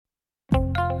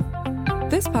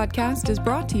This podcast is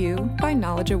brought to you by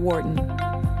Knowledge at Wharton.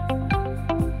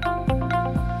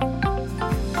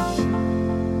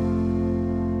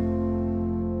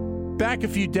 Back a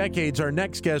few decades, our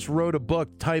next guest wrote a book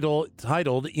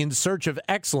titled In Search of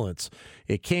Excellence.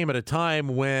 It came at a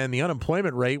time when the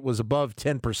unemployment rate was above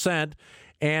 10%,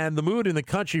 and the mood in the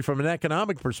country from an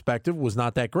economic perspective was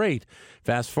not that great.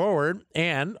 Fast forward,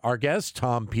 and our guest,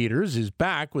 Tom Peters, is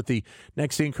back with the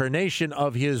next incarnation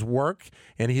of his work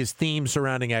and his theme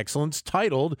surrounding excellence,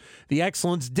 titled The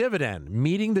Excellence Dividend,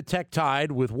 Meeting the Tech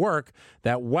Tide with Work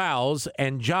That Wows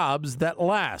and Jobs That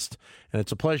Last. And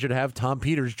it's a pleasure to have Tom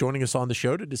Peters joining us on the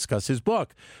show to discuss his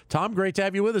book. Tom, great to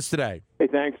have you with us today. Hey,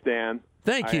 thanks, Dan.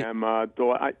 Thank you.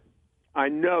 I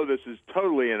know this is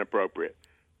totally inappropriate,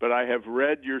 but I have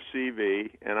read your CV,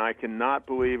 and I cannot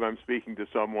believe I'm speaking to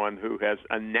someone who has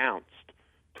announced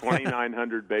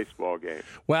 2,900 baseball games.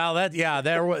 Well,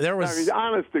 there was. I mean,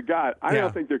 honest to God, I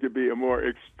don't think there could be a more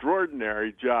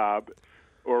extraordinary job,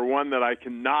 or one that I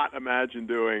cannot imagine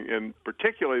doing, in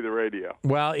particularly the radio.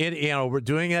 Well, we're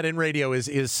doing it in radio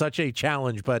is such a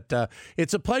challenge, but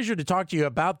it's a pleasure to talk to you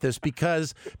about this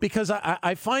because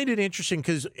I find it interesting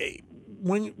because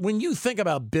when you think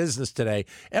about business today,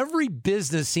 every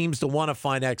business seems to want to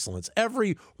find excellence.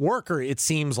 Every worker, it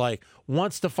seems like,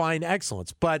 wants to find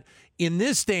excellence. But in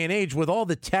this day and age, with all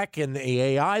the tech and the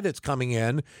AI that's coming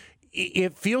in,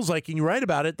 it feels like, and you're right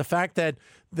about it, the fact that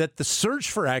the search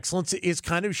for excellence is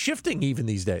kind of shifting even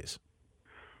these days.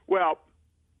 Well,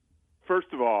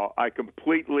 first of all, I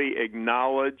completely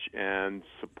acknowledge and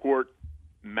support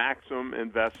maximum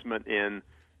investment in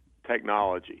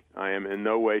technology. I am in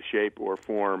no way, shape, or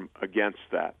form against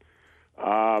that.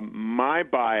 My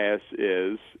bias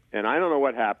is, and I don't know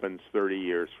what happens 30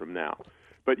 years from now,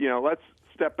 but, let's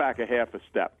step back a half a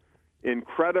step.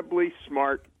 Incredibly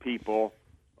smart people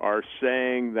are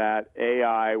saying that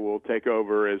AI will take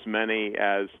over as many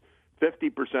as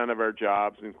 50% of our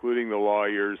jobs, including the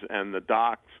lawyers and the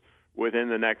docs, within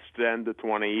the next 10 to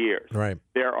 20 years. Right.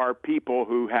 There are people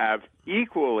who have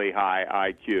equally high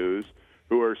IQs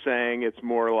who are saying it's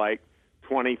more like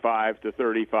 25 to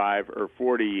 35 or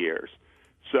 40 years.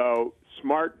 So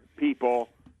smart people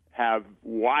have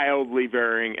wildly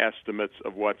varying estimates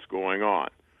of what's going on.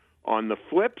 On the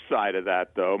flip side of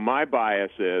that, though, my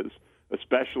bias is,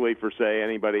 especially for, say,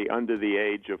 anybody under the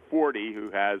age of 40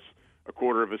 who has a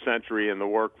quarter of a century in the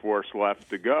workforce left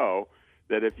to go,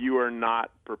 that if you are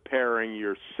not preparing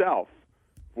yourself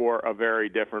for a very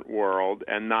different world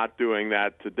and not doing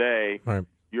that today, right,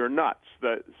 you're nuts.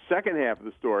 The second half of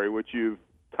the story, which you've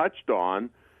touched on,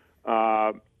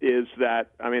 is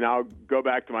that, I'll go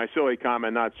back to my silly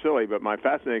comment, not silly, but my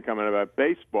fascinating comment about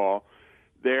baseball.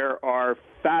 There are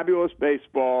fabulous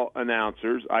baseball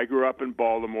announcers. I grew up in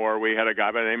Baltimore. We had a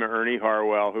guy by the name of Ernie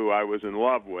Harwell who I was in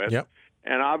love with. Yep.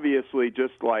 And obviously,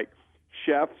 just like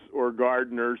chefs or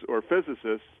gardeners or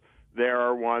physicists, there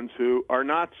are ones who are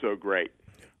not so great.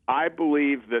 I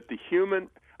believe that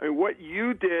what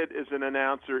you did as an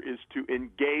announcer is to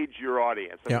engage your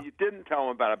audience. You didn't tell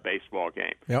them about a baseball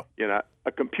game. Yep.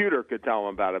 A computer could tell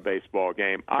them about a baseball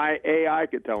game. AI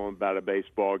could tell them about a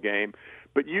baseball game.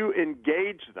 But you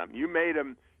engaged them. You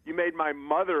made my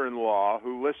mother-in-law,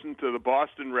 who listened to the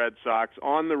Boston Red Sox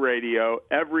on the radio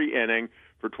every inning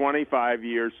for 25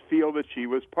 years, feel that she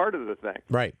was part of the thing.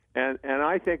 Right. And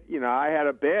I think, I had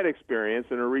a bad experience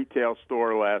in a retail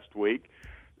store last week.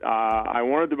 I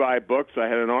wanted to buy books. I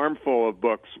had an armful of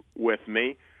books with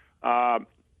me. And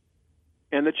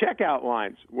the checkout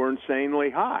lines were insanely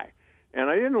high. And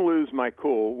I didn't lose my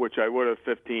cool, which I would have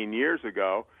 15 years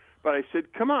ago. But I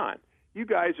said, come on. You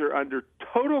guys are under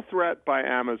total threat by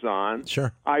Amazon.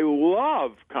 Sure. I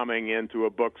love coming into a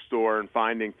bookstore and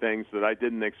finding things that I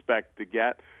didn't expect to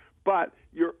get. But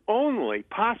your only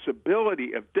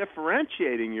possibility of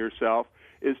differentiating yourself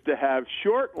is to have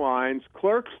short lines,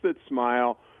 clerks that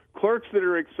smile, clerks that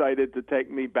are excited to take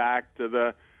me back to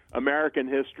the American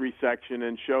history section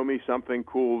and show me something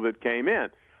cool that came in.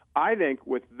 I think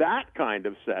with that kind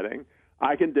of setting,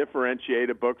 I can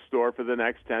differentiate a bookstore for the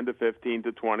next 10 to 15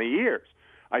 to 20 years.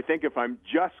 I think if I'm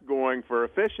just going for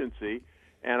efficiency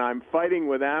and I'm fighting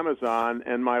with Amazon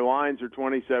and my lines are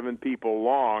 27 people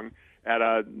long at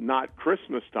a not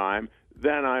Christmas time,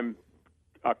 then I'm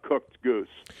a cooked goose.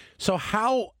 So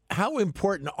how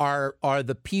important are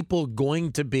the people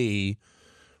going to be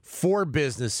for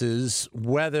businesses,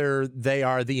 whether they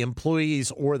are the employees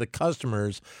or the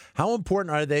customers? How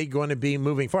important are they going to be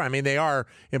moving forward? They are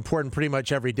important pretty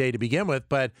much every day to begin with,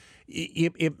 but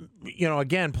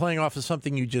again, playing off of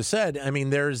something you just said,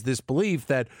 there's this belief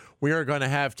that we are going to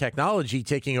have technology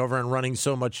taking over and running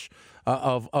so much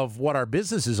of what our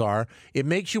businesses are, it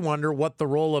makes you wonder what the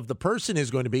role of the person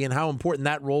is going to be and how important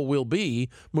that role will be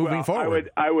moving forward.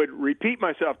 I would repeat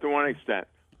myself to one extent.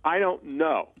 I don't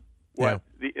know what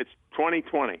it's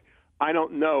 2020. I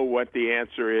don't know what the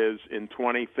answer is in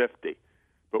 2050.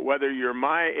 But whether you're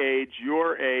my age,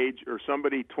 your age, or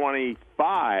somebody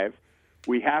 25,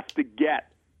 we have to get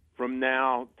from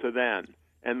now to then.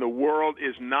 And the world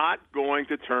is not going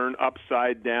to turn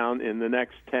upside down in the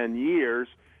next 10 years.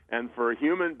 And for a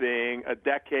human being, a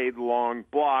decade-long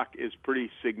block is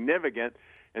pretty significant.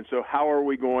 And so how are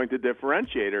we going to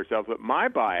differentiate ourselves? But my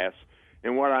bias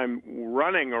and what I'm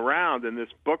running around in this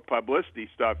book publicity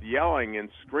stuff, yelling and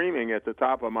screaming at the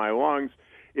top of my lungs,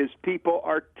 is people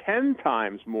are 10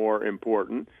 times more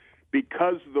important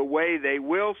because the way they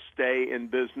will stay in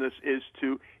business is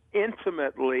to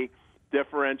intimately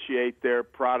differentiate their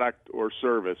product or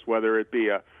service, whether it be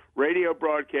a radio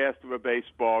broadcast of a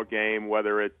baseball game,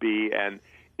 whether it be an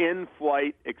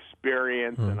in-flight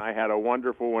experience, and I had a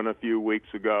wonderful one a few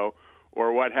weeks ago,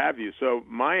 or what have you. So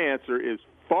my answer is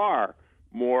far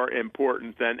more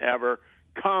important than ever,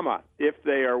 if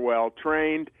they are well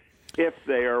trained, if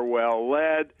they are well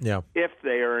led, if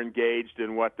they are engaged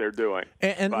in what they're doing.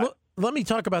 And let me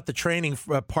talk about the training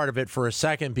part of it for a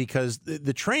second, because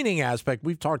the training aspect,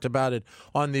 we've talked about it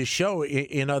on this show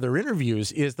in other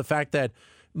interviews, is the fact that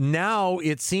now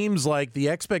it seems like the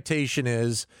expectation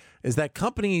is that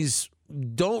companies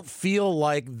don't feel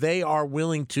like they are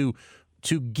willing to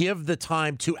give the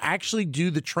time to actually do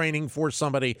the training for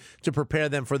somebody to prepare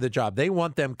them for the job. They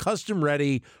want them custom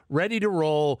ready to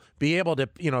roll, be able to,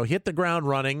 hit the ground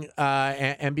running,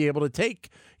 and be able to take,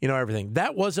 everything.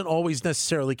 That wasn't always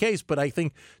necessarily the case, but I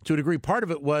think to a degree part of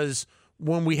it was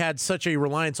when we had such a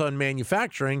reliance on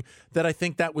manufacturing that I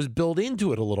think that was built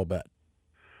into it a little bit.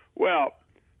 Well,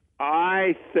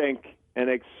 I think an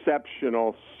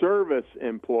exceptional service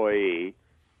employee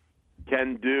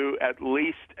can do at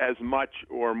least as much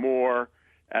or more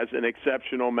as an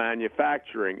exceptional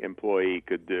manufacturing employee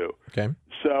could do. Okay.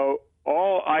 So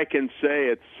all I can say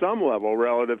at some level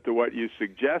relative to what you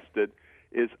suggested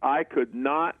is I could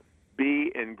not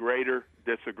be in greater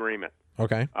disagreement.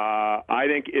 Okay. I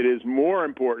think it is more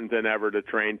important than ever to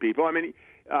train people. I mean,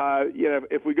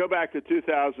 if we go back to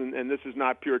 2000, and this is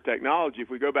not pure technology, if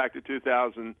we go back to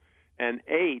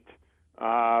 2008,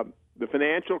 the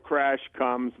financial crash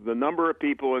comes, the number of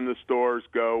people in the stores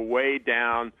go way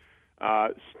down.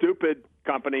 Stupid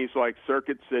companies like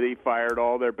Circuit City fired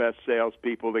all their best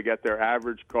salespeople to get their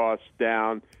average costs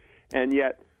down. And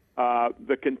yet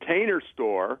the Container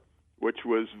Store, which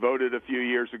was voted a few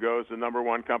years ago as the number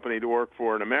one company to work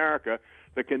for in America,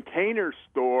 the Container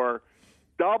Store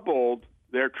doubled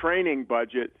their training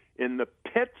budget in the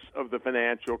pits of the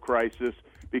financial crisis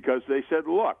because they said,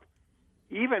 look,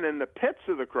 even in the pits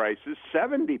of the crisis,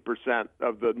 70%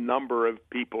 of the number of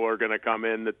people are going to come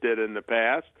in that did in the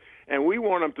past, and we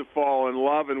want them to fall in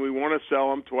love, and we want to sell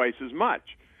them twice as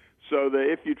much. So that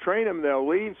if you train them, they'll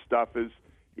leave stuff is,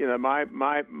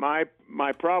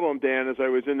 my problem, Dan, is I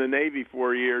was in the Navy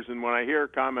 4 years, and when I hear a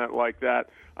comment like that,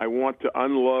 I want to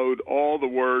unload all the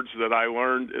words that I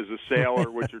learned as a sailor,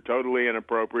 which are totally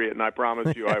inappropriate, and I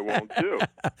promise you I won't do.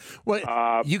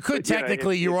 Well, you could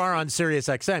technically, you are on Sirius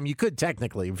XM. You could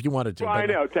technically, if you wanted to. Well, I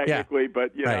know technically,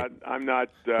 but right. I'm not.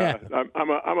 I'm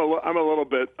a little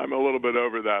bit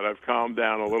over that. I've calmed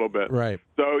down a little bit. Right.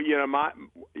 So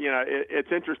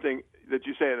it's interesting that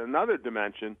you say in another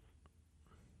dimension.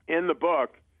 In the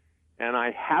book, and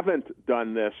I haven't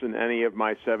done this in any of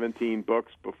my 17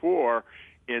 books before,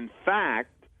 in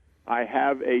fact, I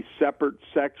have a separate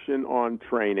section on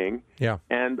training,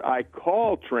 and I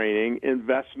call training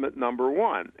investment number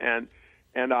one, and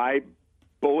I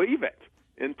believe it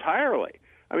entirely.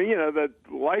 I mean, the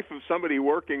life of somebody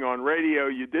working on radio,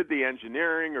 you did the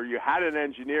engineering or you had an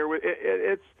engineer with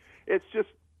it's just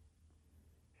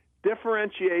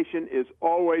differentiation is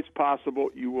always possible.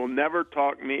 You will never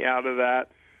talk me out of that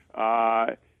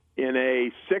in a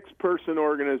 6-person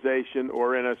organization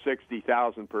or in a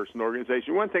 60,000-person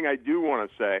organization. One thing I do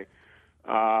want to say,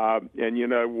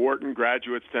 and Wharton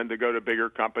graduates tend to go to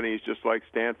bigger companies just like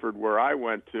Stanford, where I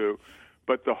went to,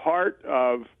 but the heart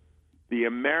of the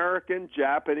American,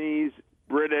 Japanese,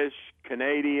 British,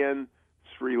 Canadian,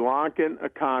 Sri Lankan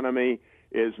economy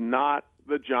is not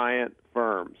the giant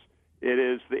firms. It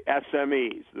is the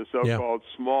SMEs, the so-called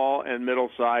small and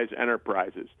middle-sized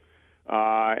enterprises.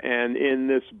 And in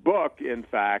this book, in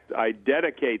fact, I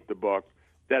dedicate the book,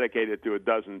 dedicated to a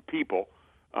dozen people,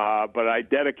 but I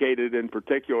dedicate it in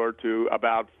particular to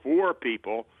about 4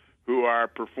 people who are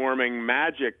performing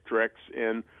magic tricks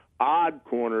in odd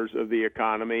corners of the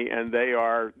economy, and they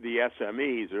are the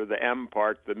SMEs, or the M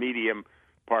part, the medium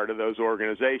part of those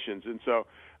organizations. And so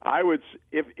I would,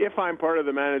 if I'm part of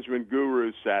the management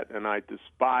guru set, and I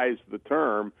despise the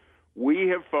term, we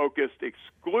have focused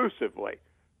exclusively,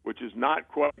 which is not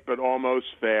quite but almost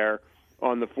fair,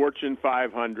 on the Fortune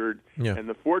 500, and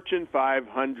the Fortune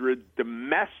 500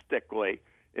 domestically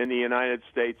in the United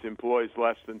States employs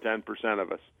less than 10%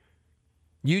 of us.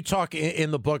 You talk in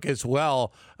the book as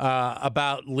well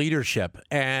about leadership,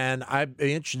 and I'm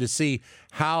interested to see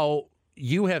how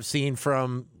you have seen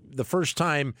from the first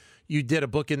time you did a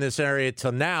book in this area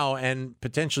to now, and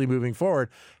potentially moving forward,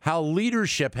 how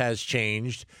leadership has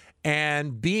changed,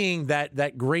 and being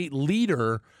that great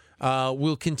leader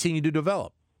will continue to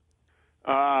develop.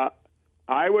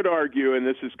 I would argue, and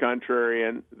this is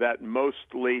contrarian, that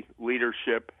mostly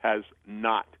leadership has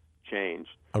not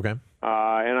changed. Okay.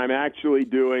 And I'm actually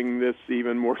doing this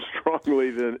even more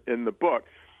strongly than in the book.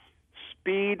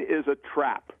 Speed is a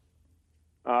trap.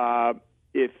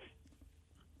 If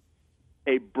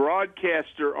a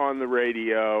broadcaster on the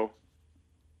radio,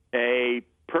 a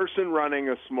person running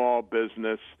a small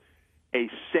business, a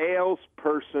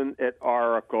salesperson at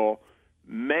Oracle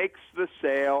makes the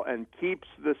sale and keeps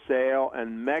the sale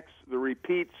and makes the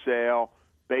repeat sale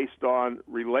based on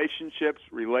relationships.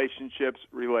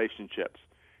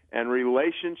 And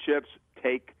relationships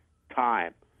take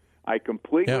time. I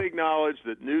completely acknowledge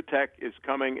that new tech is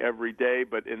coming every day,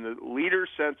 but in the leader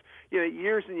sense,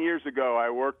 years and years ago, I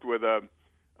worked with a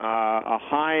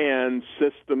high-end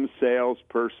system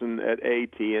salesperson at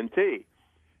AT&T.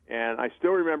 And I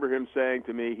still remember him saying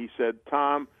to me, he said,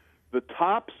 "Tom, the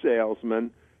top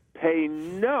salesmen pay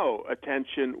no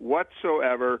attention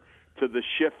whatsoever to the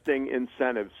shifting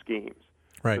incentive schemes.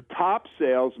 Right. The top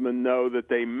salesmen know that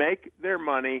they make their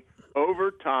money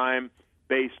over time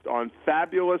based on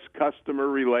fabulous customer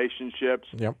relationships,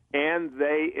 and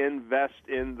they invest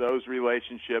in those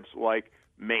relationships like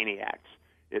maniacs.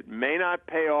 It may not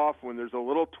pay off when there's a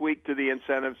little tweak to the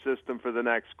incentive system for the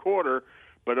next quarter,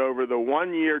 but over the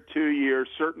 1 year, 2 year,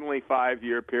 certainly 5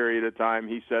 year period of time,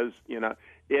 he says,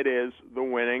 it is the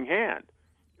winning hand."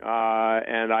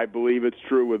 And I believe it's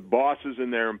true with bosses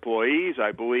and their employees.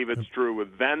 I believe it's true with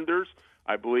vendors.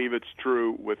 I believe it's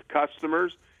true with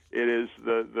customers. It is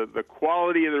the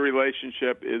quality of the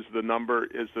relationship is the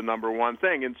number one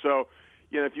thing. And so,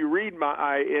 if you read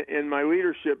in my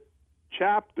leadership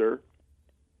chapter,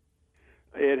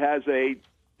 it has a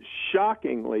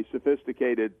shockingly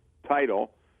sophisticated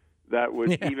title that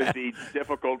would even be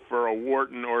difficult for a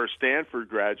Wharton or a Stanford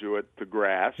graduate to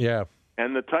grasp. Yeah.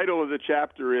 And the title of the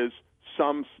chapter is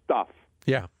Some Stuff.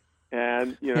 Yeah.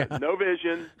 And, no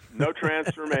vision, no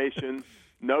transformation,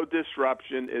 no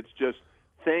disruption. It's just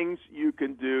things you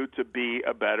can do to be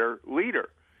a better leader.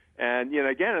 And,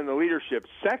 again, in the leadership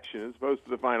section, as opposed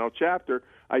to the final chapter,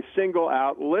 I single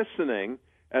out listening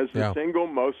as the single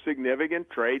most significant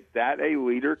trait that a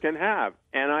leader can have.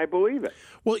 And I believe it.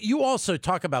 Well, you also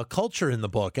talk about culture in the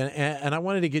book, and I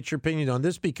wanted to get your opinion on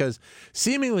this because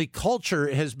seemingly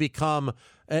culture has become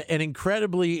an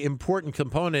incredibly important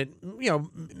component.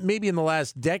 Maybe in the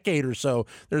last decade or so,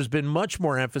 there's been much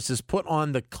more emphasis put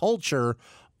on the culture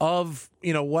of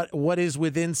what is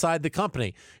within inside the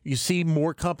company. You see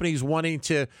more companies wanting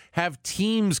to have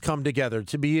teams come together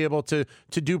to be able to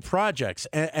do projects,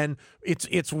 and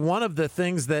it's one of the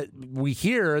things that we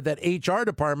hear that HR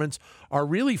departments are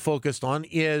really focused on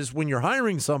is when you're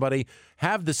hiring somebody,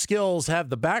 have the skills, have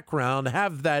the background,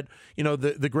 have that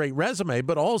the great resume,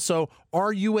 but also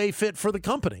are you a fit for the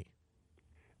company?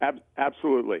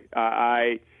 Absolutely.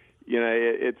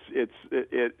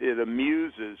 It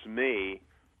amuses me.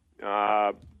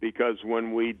 Because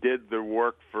when we did the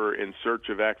work for In Search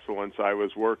of Excellence, I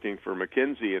was working for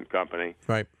McKinsey & Company.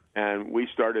 Right. And we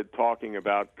started talking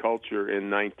about culture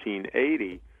in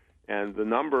 1980, and the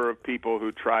number of people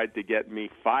who tried to get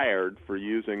me fired for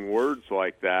using words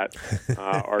like that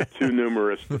are too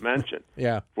numerous to mention.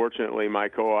 Yeah. Fortunately, my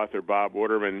co-author, Bob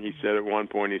Waterman, he said at one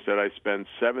point, I spend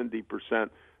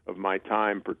 70% of my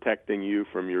time protecting you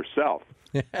from yourself.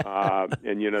 And,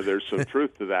 there's some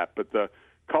truth to that. But the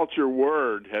culture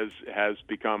word has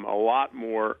become a lot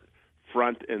more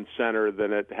front and center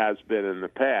than it has been in the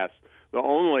past. The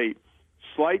only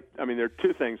there are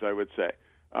two things I would say.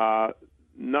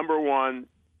 Number one,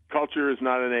 culture is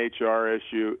not an HR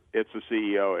issue. It's a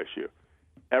CEO issue.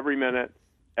 Every minute,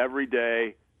 every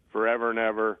day, forever and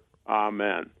ever,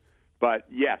 amen. But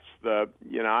yes,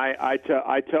 I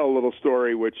tell a little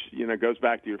story which, goes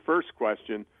back to your first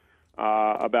question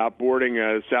about boarding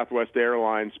a Southwest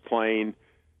Airlines plane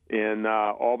in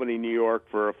Albany, New York,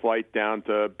 for a flight down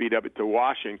to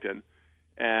Washington.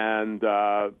 and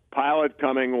pilot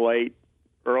coming late.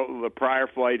 The prior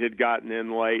flight had gotten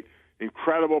in late.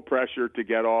 Incredible pressure to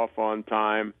get off on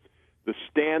time. The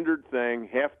standard thing,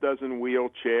 half dozen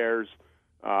wheelchairs,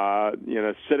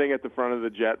 sitting at the front of the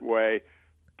jetway.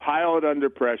 Pilot under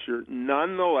pressure,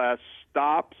 nonetheless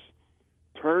stops,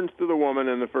 turns to the woman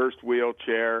in the first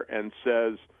wheelchair and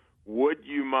says, "Would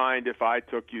you mind if I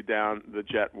took you down the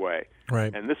jetway?"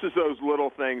 Right. And this is those little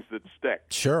things that stick.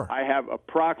 Sure. I have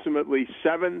approximately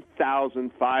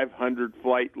 7,500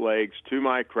 flight legs to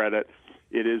my credit.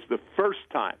 It is the first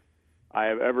time I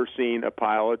have ever seen a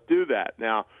pilot do that.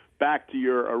 Now, back to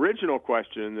your original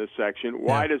question in this section,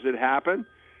 why does it happen?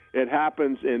 It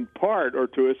happens in part or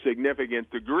to a significant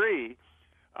degree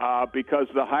because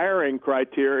the hiring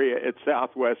criteria at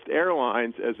Southwest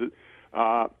Airlines, as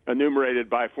enumerated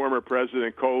by former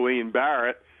President Colleen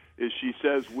Barrett, is she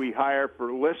says we hire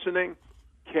for listening,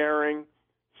 caring,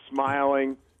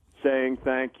 smiling, saying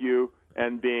thank you,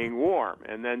 and being warm.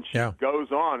 And then she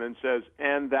goes on and says,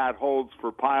 and that holds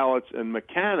for pilots and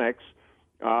mechanics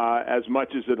as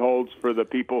much as it holds for the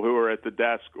people who are at the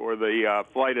desk or the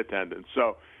flight attendants.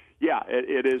 So, yeah,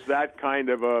 it is that kind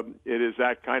of a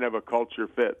culture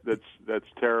fit that's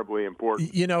terribly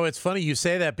important. You know, it's funny you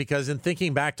say that because in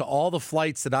thinking back to all the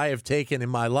flights that I have taken in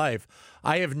my life,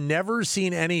 I have never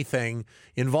seen anything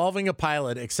involving a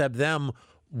pilot except them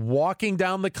walking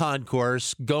down the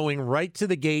concourse, going right to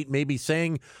the gate, maybe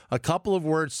saying a couple of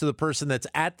words to the person that's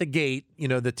at the gate,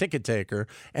 the ticket taker,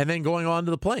 and then going on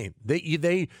to the plane.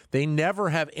 They never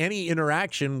have any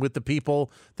interaction with the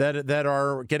people that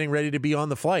are getting ready to be on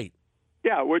the flight.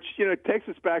 Yeah, which takes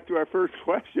us back to our first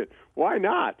question. Why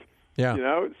not?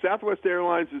 Yeah. Southwest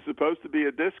Airlines is supposed to be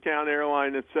a discount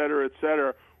airline, et cetera, et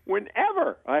cetera.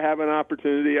 Whenever I have an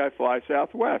opportunity, I fly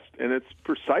Southwest, and it's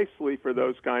precisely for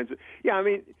those kinds of. Yeah, I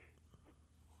mean,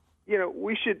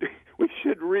 we should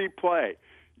replay,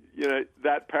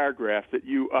 that paragraph that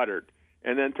you uttered,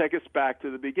 and then take us back to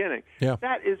the beginning. Yeah.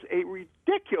 That is a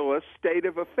ridiculous state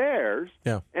of affairs,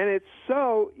 and it's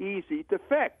so easy to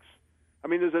fix. I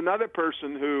mean, there's another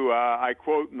person who I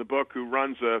quote in the book who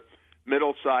runs a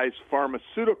middle-sized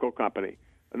pharmaceutical company,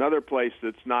 another place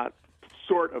that's not.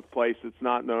 Sort of place that's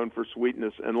not known for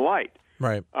sweetness and light.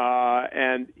 Right.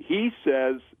 And he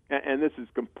says, and this is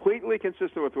completely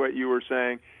consistent with what you were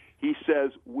saying, he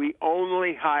says, we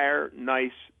only hire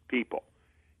nice people.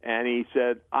 And he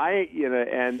said, I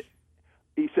interview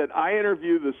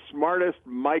the smartest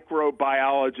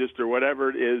microbiologist or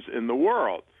whatever it is in the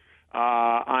world.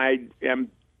 I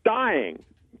am dying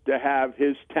to have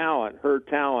his talent, her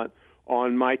talent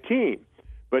on my team.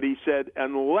 But he said,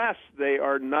 unless they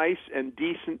are nice and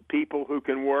decent people who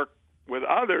can work with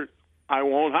others, I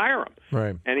won't hire them.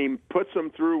 Right. And he puts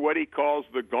them through what he calls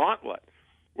the gauntlet,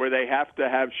 where they have to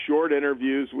have short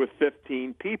interviews with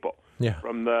 15 people. Yeah.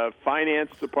 From the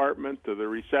finance department to the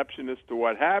receptionist to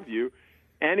what have you.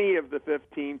 Any of the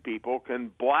 15 people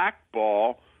can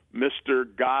blackball Mr.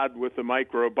 God with a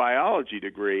microbiology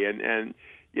degree. And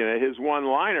his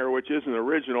one-liner, which isn't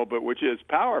original but which is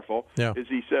powerful, is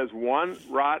he says, one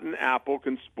rotten apple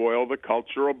can spoil the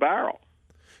cultural barrel.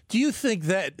 Do you think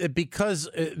that because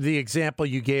the example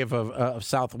you gave of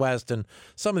Southwest and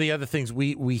some of the other things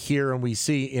we hear and we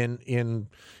see in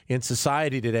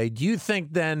society today, do you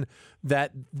think then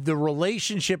that the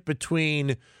relationship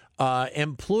between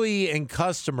employee and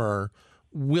customer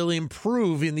will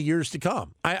improve in the years to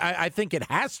come? I think it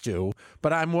has to,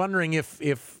 but I'm wondering if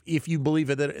you believe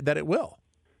that it will.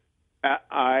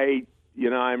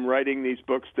 I'm writing these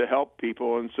books to help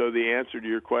people, and so the answer to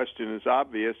your question is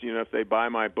obvious. If they buy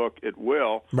my book, it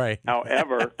will. Right.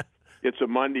 However, it's a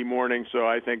Monday morning, so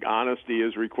I think honesty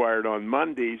is required on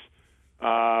Mondays.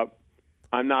 I'm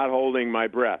not holding my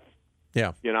breath.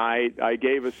 Yeah. I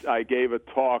gave a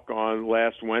talk on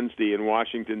last Wednesday in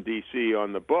Washington, D.C.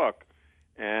 on the book.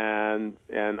 And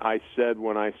I said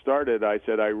when I started, I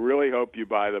really hope you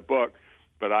buy the book,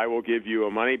 but I will give you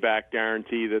a money-back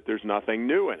guarantee that there's nothing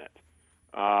new in it.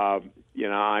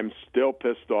 I'm still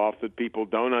pissed off that people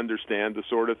don't understand the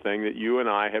sort of thing that you and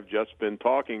I have just been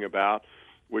talking about,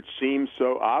 which seems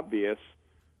so obvious,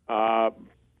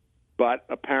 but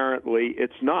apparently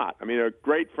it's not. I mean, a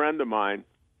great friend of mine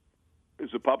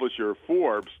is a publisher of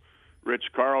Forbes,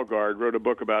 Rich Karlgaard, wrote a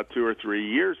book about 2 or 3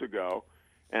 years ago,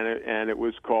 and it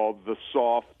was called The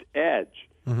Soft Edge.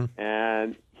 Mm-hmm.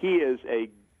 And he is a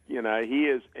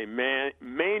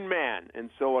main man in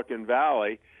Silicon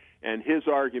Valley, and his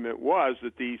argument was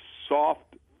that these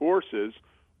soft forces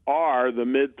are the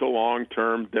mid to long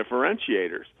term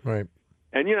differentiators. Right.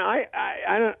 And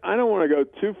I don't want to go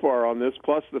too far on this.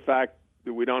 Plus the fact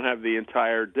that we don't have the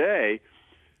entire day,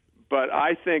 but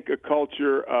I think a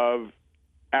culture of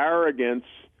arrogance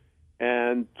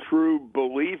and true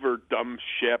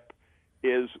believer-dumbship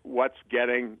is what's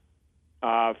getting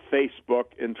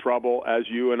Facebook in trouble as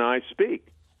you and I speak.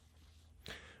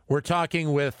 We're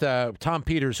talking with Tom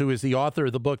Peters, who is the author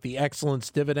of the book, The Excellence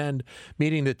Dividend,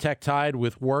 Meeting the Tech Tide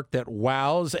with Work That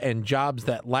Wows and Jobs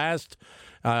That Last.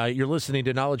 You're listening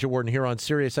to Knowledge at Wharton here on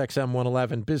Sirius XM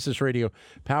 111, Business Radio,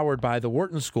 powered by the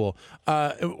Wharton School.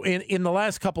 In the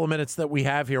last couple of minutes that we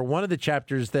have here, one of the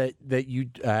chapters that you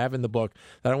have in the book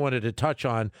that I wanted to touch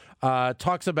on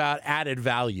talks about added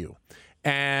value.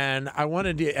 And I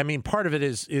wanted to, part of it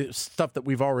is stuff that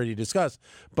we've already discussed,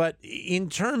 but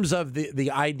in terms of the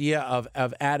idea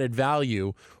of added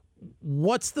value,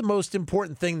 what's the most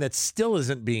important thing that still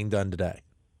isn't being done today?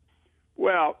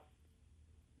 Well,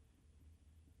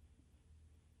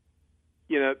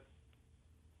 to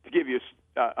give you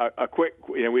a quick,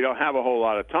 we don't have a whole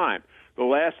lot of time. The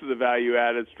last of the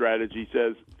value-added strategy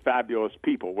says fabulous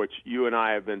people, which you and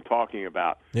I have been talking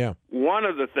about. Yeah. One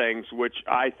of the things which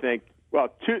I think,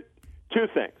 two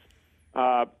things,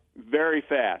 very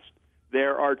fast.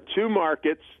 There are two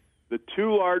markets, the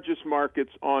two largest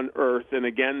markets on earth, and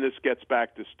again, this gets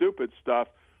back to stupid stuff,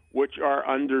 which are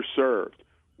underserved.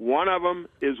 One of them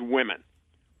is women.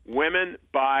 Women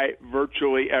buy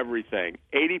virtually everything,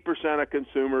 80% of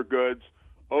consumer goods,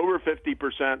 over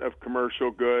 50% of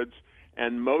commercial goods,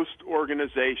 and most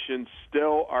organizations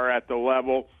still are at the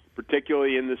level,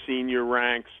 particularly in the senior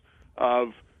ranks,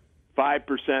 of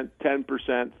 5%,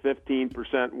 10%,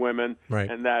 15% women, right.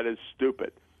 And that is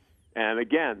stupid. And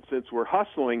again, since we're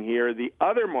hustling here, the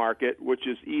other market, which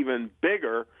is even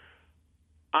bigger,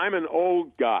 I'm an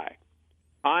old guy.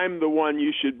 I'm the one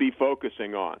you should be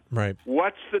focusing on. Right.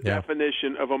 What's the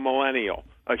definition of a millennial?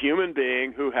 A human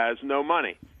being who has no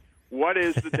money. What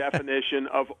is the definition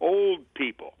of old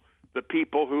people? The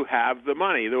people who have the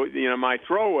money. My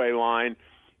throwaway line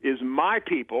is my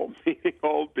people, meaning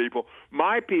old people,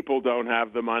 my people don't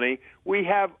have the money. We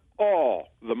have all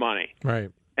the money. Right.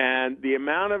 And the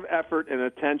amount of effort and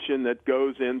attention that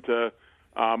goes into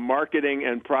marketing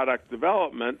and product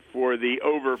development for the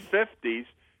over 50s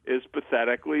is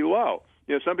pathetically low.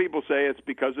 Some people say it's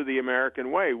because of the American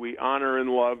way. We honor and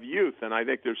love youth, and I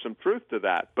think there's some truth to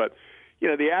that. But,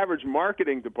 the average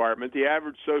marketing department, the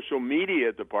average social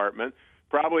media department,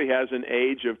 probably has an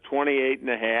age of 28 and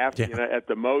a half, at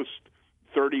the most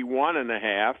 31 and a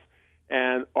half,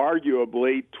 and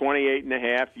arguably 28 and a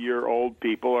half year old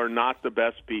people are not the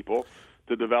best people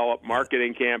to develop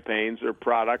marketing campaigns or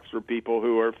products for people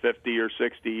who are 50 or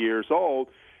 60 years old.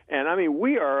 And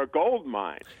we are a gold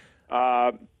mine.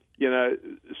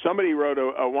 Somebody wrote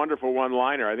a wonderful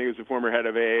one-liner. I think it was the former head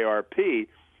of AARP,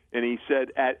 and he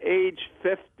said, at age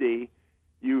 50,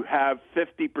 you have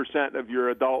 50% of your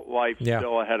adult life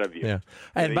still ahead of you. Yeah.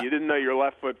 You didn't know your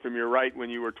left foot from your right when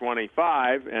you were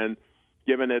 25, and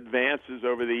given advances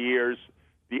over the years,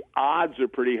 the odds are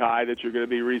pretty high that you're going to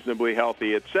be reasonably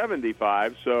healthy at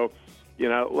 75. So,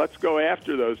 let's go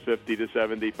after those 50 to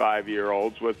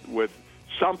 75-year-olds with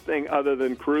something other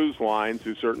than cruise lines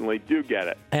who certainly do get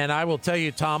it. And I will tell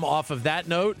you, Tom, off of that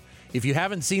note, if you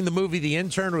haven't seen the movie The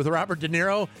Intern with Robert De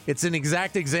Niro, it's an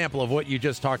exact example of what you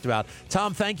just talked about.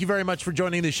 Tom, thank you very much for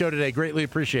joining the show today. Greatly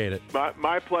appreciate it.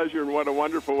 My pleasure, and what a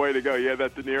wonderful way to go. Yeah,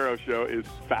 that De Niro show is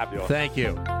fabulous. Thank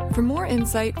you. For more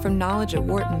insight from Knowledge at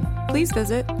Wharton, please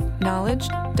visit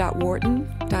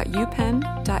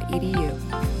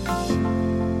knowledge.wharton.upenn.edu.